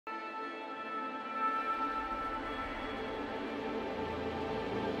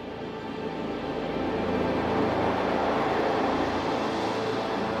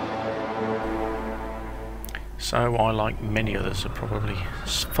So I, like many others, are probably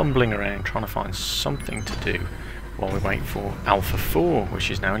fumbling around trying to find something to do while we wait for Alpha 4,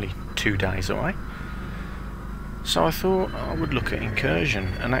 which is now only 2 days away. So I thought I would look at Incursion,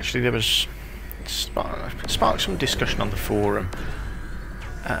 and actually there was sparked some discussion on the forum.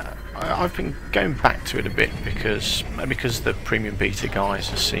 I've been going back to it a bit because the premium beta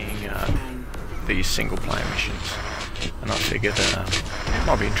guys are seeing these single player missions, and I figured it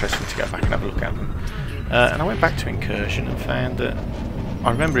might be interesting to go back and have a look at them. And I went back to Incursion and found that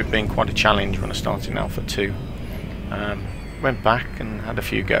I remember it being quite a challenge when I started in Alpha 2. Went back and had a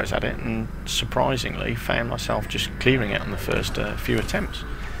few goes at it, and surprisingly found myself just clearing it on the first few attempts.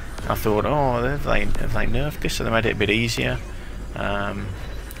 I thought, oh, have they nerfed this? Have they made it a bit easier?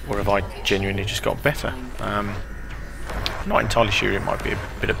 Or have I genuinely just got better? I'm not entirely sure, it might be a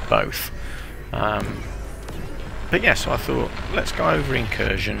bit of both. But yeah, so I thought, let's go over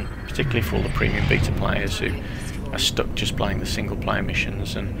Incursion, particularly for all the premium beta players who are stuck just playing the single player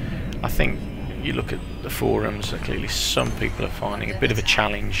missions. And I think you look at the forums, clearly some people are finding a bit of a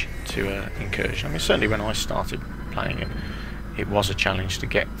challenge to Incursion. I mean, certainly when I started playing it, it was a challenge to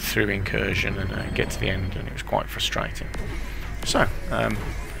get through Incursion and get to the end, and it was quite frustrating. So,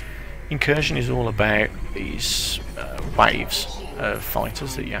 Incursion is all about these waves of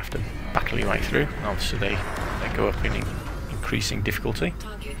fighters that you have to battle your way through. And obviously they go up in increasing difficulty.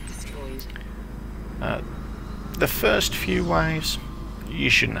 The first few waves you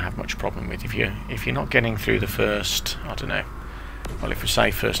shouldn't have much problem with. If you're not getting through the first, I don't know, well, if we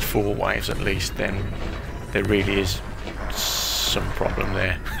say first 4 waves at least, then there really is some problem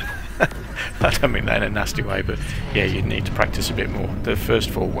there. I don't mean that in a nasty way, but yeah, you'd need to practice a bit more. The first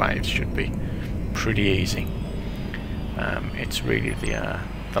 4 waves should be pretty easy. It's really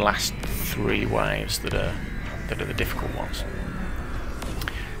the last 3 waves that are the difficult ones.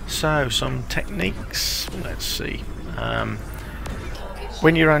 So some techniques. Let's see.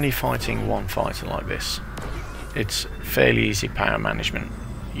 When you're only fighting one fighter like this, it's fairly easy power management.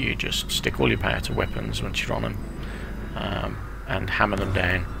 You just stick all your power to weapons once you're on them, and hammer them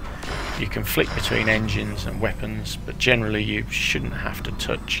down. You can flick between engines and weapons, but generally you shouldn't have to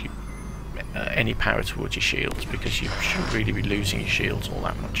touch any power towards your shields, because you shouldn't really be losing your shields all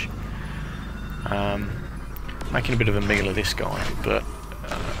that much. Making a bit of a meal of this guy, but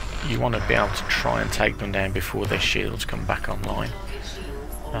you want to be able to try and take them down before their shields come back online.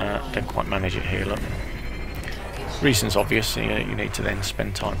 Don't quite manage it here, look. Reason's obvious. You need to then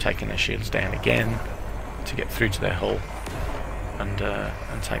spend time taking their shields down again to get through to their hull and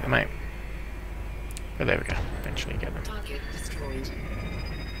take them out. But there we go, eventually get them.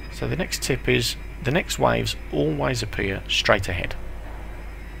 So the next tip is, the next waves always appear straight ahead.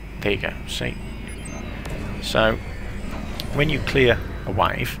 There you go, see? So when you clear a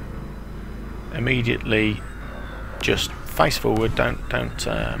wave, immediately just face forward, don't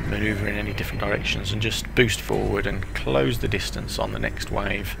manoeuvre in any different directions, and just boost forward and close the distance on the next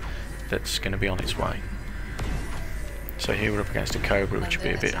wave that's going to be on its way. So here we're up against a Cobra, which will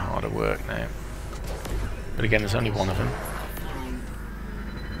be a bit harder work now. But again, there's only one of them.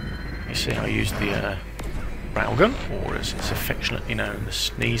 You see I used the railgun, or as it's affectionately known, the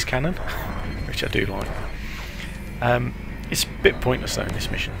sneeze cannon, which I do like. It's a bit pointless though in this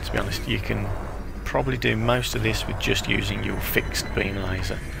mission, to be honest. You can probably do most of this with just using your fixed beam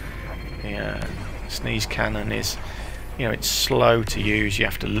laser. The sneeze cannon is, you know, it's slow to use. You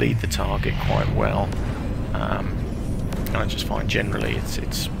have to lead the target quite well. And I just find generally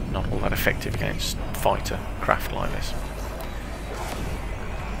it's not all that effective against fighter craft like this.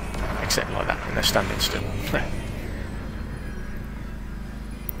 Except like that, when they're standing still.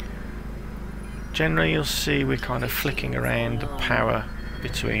 Generally you'll see we're kind of flicking around the power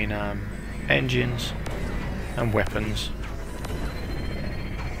between engines and weapons.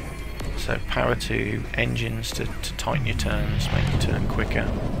 So power to engines to tighten your turns, make you turn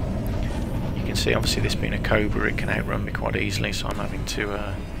quicker. You can see obviously this being a Cobra, it can outrun me quite easily, so I'm having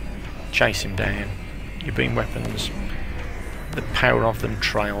to chase him down. Your beam weapons, the power of them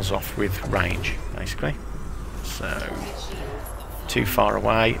trails off with range, basically. So too far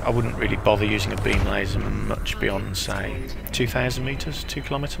away, I wouldn't really bother using a beam laser much beyond, say, 2,000 meters, 2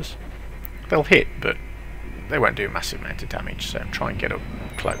 kilometers. They'll hit, but they won't do a massive amount of damage, so try and get up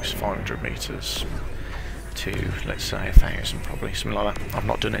close, 500 meters to, let's say, 1,000 probably, something like that. I've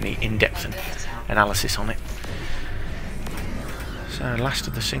not done any in-depth analysis on it. So last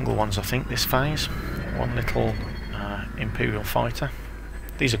of the single ones, I think, this phase. One little Imperial fighter.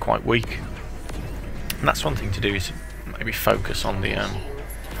 These are quite weak, and that's one thing to do, is maybe focus on the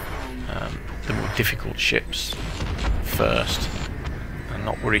more difficult ships first, and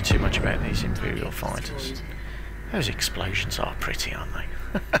not worry too much about these Imperial fighters. Those explosions are pretty, aren't they?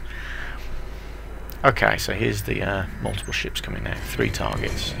 Okay, so here's the multiple ships coming now. 3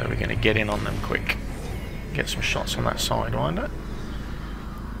 targets, so we're going to get in on them quick. Get some shots on that sidewinder.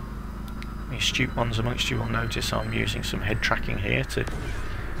 The astute ones amongst you will notice I'm using some head tracking here to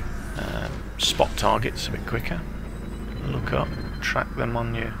spot targets a bit quicker. Look up, track them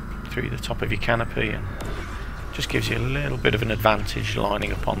on you through the top of your canopy, and just gives you a little bit of an advantage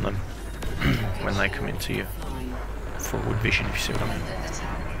lining up on them when they come into your forward vision, if you see what I mean.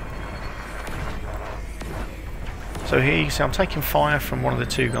 So here you can see I'm taking fire from one of the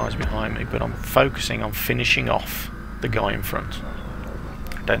 2 guys behind me, but I'm focusing on finishing off the guy in front.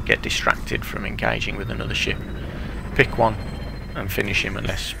 Don't get distracted from engaging with another ship. Pick one and finish him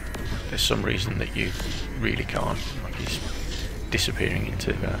unless there's some reason that you really can't, like he's disappearing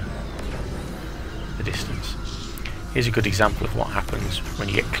into the distance. Here's a good example of what happens when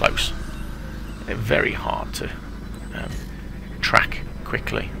you get close. They're very hard to track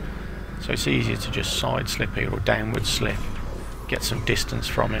quickly. So it's easier to just side slip here or downward slip, get some distance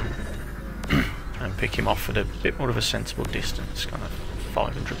from him and pick him off at a bit more of a sensible distance, kind of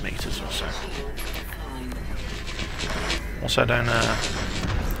 500 metres or so. Also don't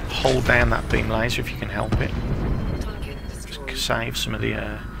hold down that beam laser if you can help it. Just save some of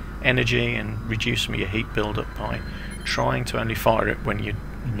the energy and reduce some of your heat build-up by trying to only fire it when you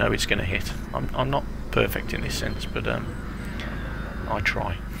know it's going to hit. I'm not perfect in this sense, but I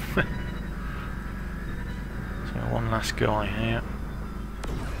try. So one last guy here.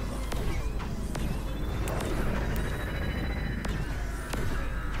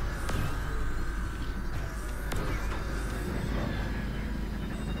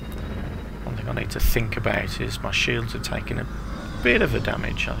 One thing I need to think about is my shields are taking a bit of a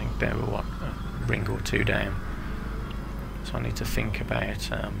damage. I think they were what, a ring or 2 down. So I need to think about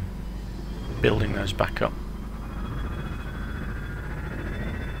building those back up.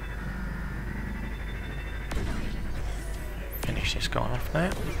 Finish this guy off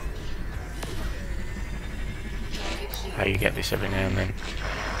now. How you get this every now and then.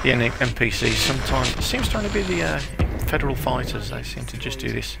 The NPCs sometimes, it seems to only be the federal fighters, they seem to just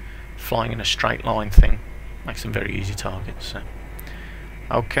do this flying in a straight line thing. Makes them very easy targets. So.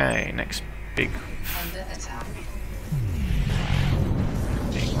 Okay, next big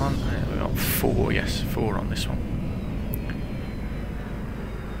one. We've got 4, yes, 4 on this one.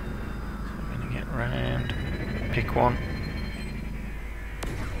 So I'm going to get round, pick one,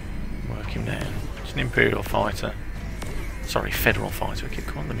 work him down. It's an Imperial fighter. Sorry, Federal fighter, I keep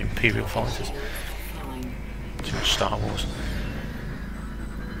calling them Imperial fighters. Too much Star Wars.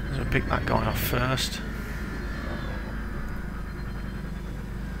 So pick that guy off first.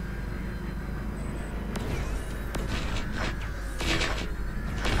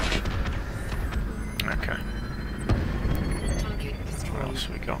 Okay. What else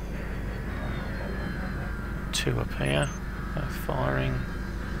have we got? 2 up here, both firing.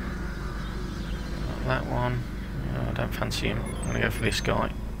 Got that one. No, I don't fancy him. I'm going to go for this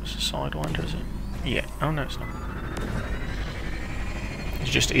guy. It's a sidewinder, is it? Yeah. Oh no, it's not. It's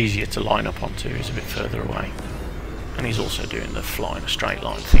just easier to line up onto. He's a bit further away. And he's also doing the fly in a straight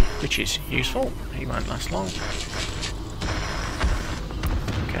line thing, which is useful. He won't last long.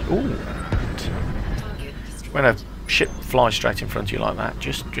 Okay. Ooh. When a ship flies straight in front of you like that,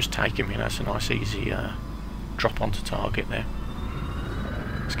 just take him. You know, it's a nice easy drop onto target there.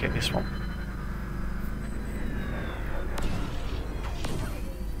 Let's get this one.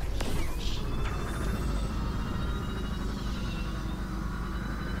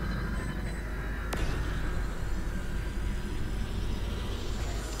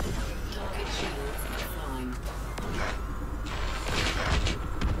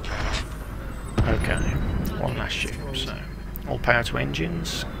 Okay, one last ship, so all power to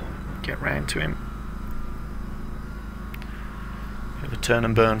engines, get round to him. Bit of a turn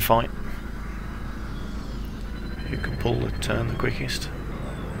and burn fight. Who can pull the turn the quickest?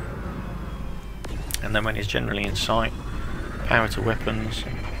 And then when he's generally in sight, power to weapons,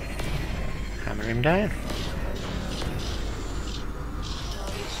 hammer him down.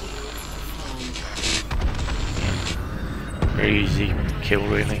 Very easy kill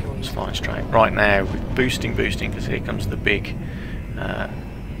really, it's flying straight. Right now, boosting, because here comes the big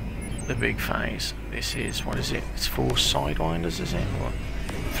phase. This is, what is it? It's 4 sidewinders, is it? What?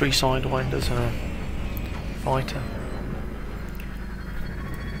 3 sidewinders and a fighter.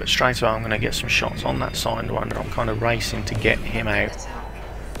 But straight away I'm going to get some shots on that sidewinder. I'm kind of racing to get him out.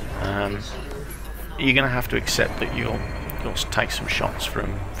 You're going to have to accept that you'll take some shots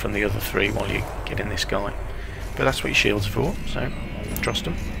from the other 3 while you get in this guy. But that's what your shields are for, so trust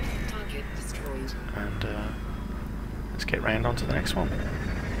them. And let's get round onto the next one.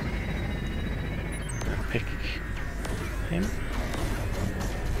 Pick him.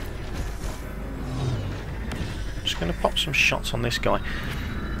 Just going to pop some shots on this guy.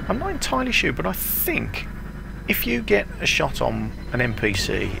 I'm not entirely sure, but I think if you get a shot on an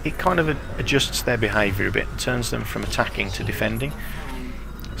NPC, it kind of adjusts their behaviour a bit, turns them from attacking to defending.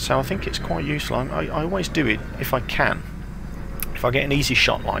 So I think it's quite useful. I always do it if I can. If I get an easy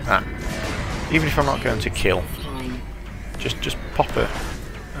shot like that, even if I'm not going to kill, just pop a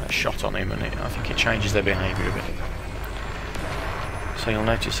shot on him, and I think it changes their behaviour a bit. So you'll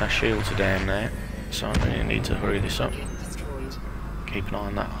notice our shields are down there, so I really need to hurry this up. Keep an eye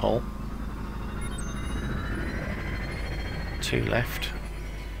on that hull. 2 left,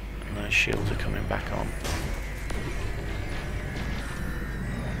 and those shields are coming back on.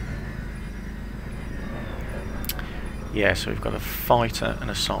 Yeah, so we've got a fighter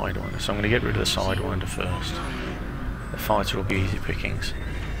and a sidewinder, so I'm going to get rid of the sidewinder first. The fighter will be easy pickings.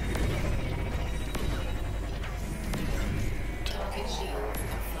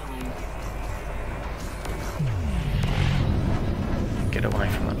 Get away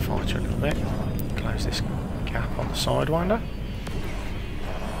from that fighter a little bit. Close this gap on the sidewinder.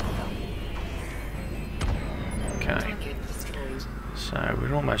 Okay, so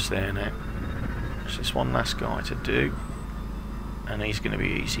we're almost there now. There's just one last guy to do, and he's going to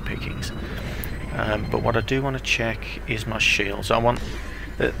be easy pickings. But what I do want to check is my shields. I want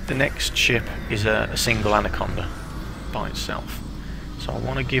the next ship is a single anaconda by itself, so I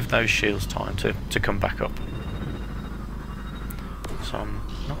want to give those shields time to come back up. So I'm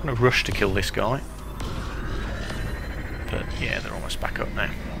not going to rush to kill this guy, but yeah, they're almost back up now.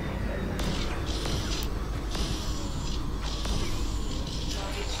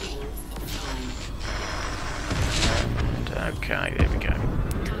 And, okay, there we go.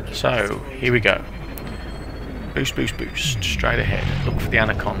 So here we go. Boost, boost, boost, straight ahead. Look for the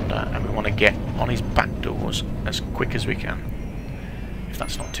anaconda, and we want to get on his back doors as quick as we can, if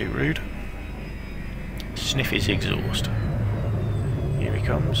that's not too rude. Sniff his exhaust. Here he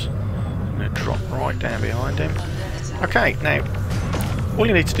comes. I'm going to drop right down behind him. Okay, now, all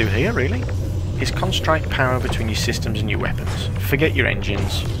you need to do here, really, is concentrate power between your systems and your weapons. Forget your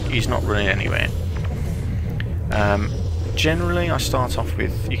engines, he's not running anywhere. Generally, I start off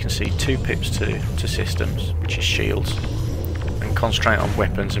with, you can see, 2 pips to systems, which is shields, and concentrate on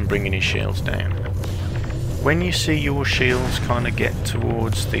weapons and bringing his shields down. When you see your shields kind of get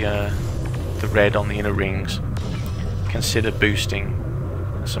towards the red on the inner rings, consider boosting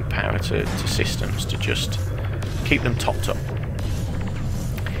some power to systems to just keep them topped up.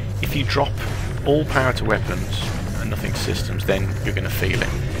 If you drop all power to weapons and nothing to systems, then you're going to feel it,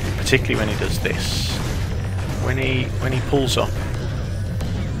 particularly when he does this. When he pulls up,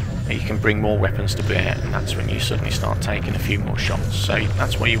 you can bring more weapons to bear, and that's when you suddenly start taking a few more shots. So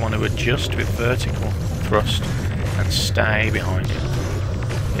that's why you want to adjust with vertical thrust and stay behind him.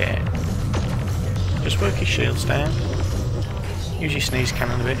 Yeah. Just work his shields down. Use your sneeze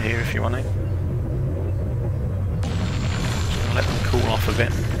cannon a bit here if you want it. Just let them cool off a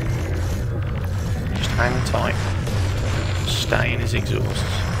bit. Just hang tight. Stay in his exhausts.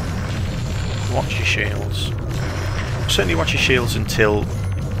 Watch your shields. Certainly watch your shields until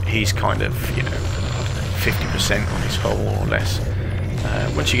he's kind of, 50% on his hull or less.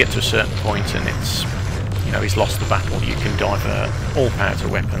 Once you get to a certain point and it's, he's lost the battle, you can divert all power to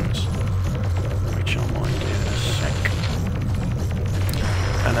weapons, which I might do in a sec.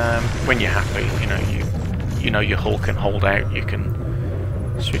 And when you're happy, your hull can hold out, you can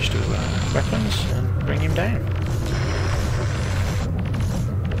switch to weapons and bring him down.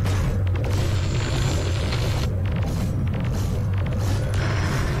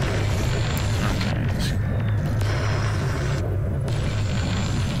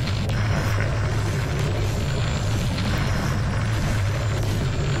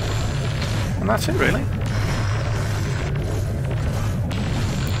 And that's it, really.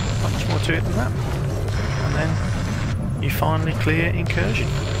 Not much more to it than that. And then you finally clear Incursion.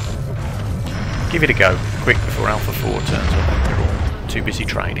 Give it a go, quick, before Alpha 4 turns up and we're all too busy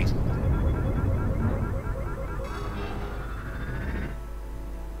trading.